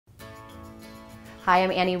Hi,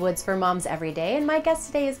 I'm Annie Woods for Moms Every Day, and my guest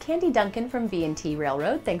today is Candy Duncan from B&T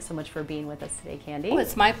Railroad. Thanks so much for being with us today, Candy. Oh,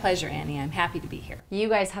 it's my pleasure, Annie. I'm happy to be here. You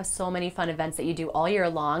guys have so many fun events that you do all year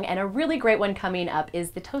long, and a really great one coming up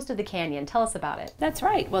is the Toast of the Canyon. Tell us about it. That's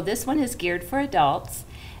right. Well, this one is geared for adults.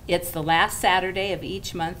 It's the last Saturday of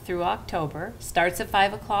each month through October. Starts at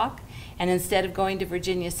 5 o'clock, and instead of going to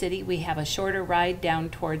Virginia City, we have a shorter ride down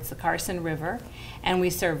towards the Carson River, and we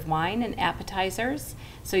serve wine and appetizers.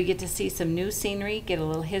 So you get to see some new scenery, get a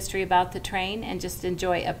little history about the train, and just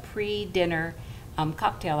enjoy a pre-dinner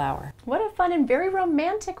cocktail hour. What a fun and very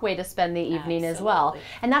romantic way to spend the evening as well.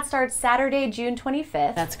 And that starts Saturday, June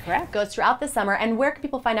 25th. That's correct. Goes throughout the summer. And where can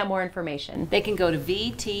people find out more information? They can go to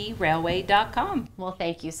vtrailway.com. Well,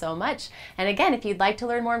 thank you so much. And again, if you'd like to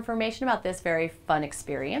learn more information about this very fun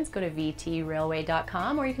experience, go to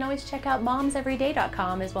vtrailway.com, or you can always check out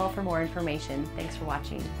momseveryday.com as well for more information. Thanks for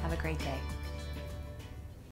watching. Have a great day.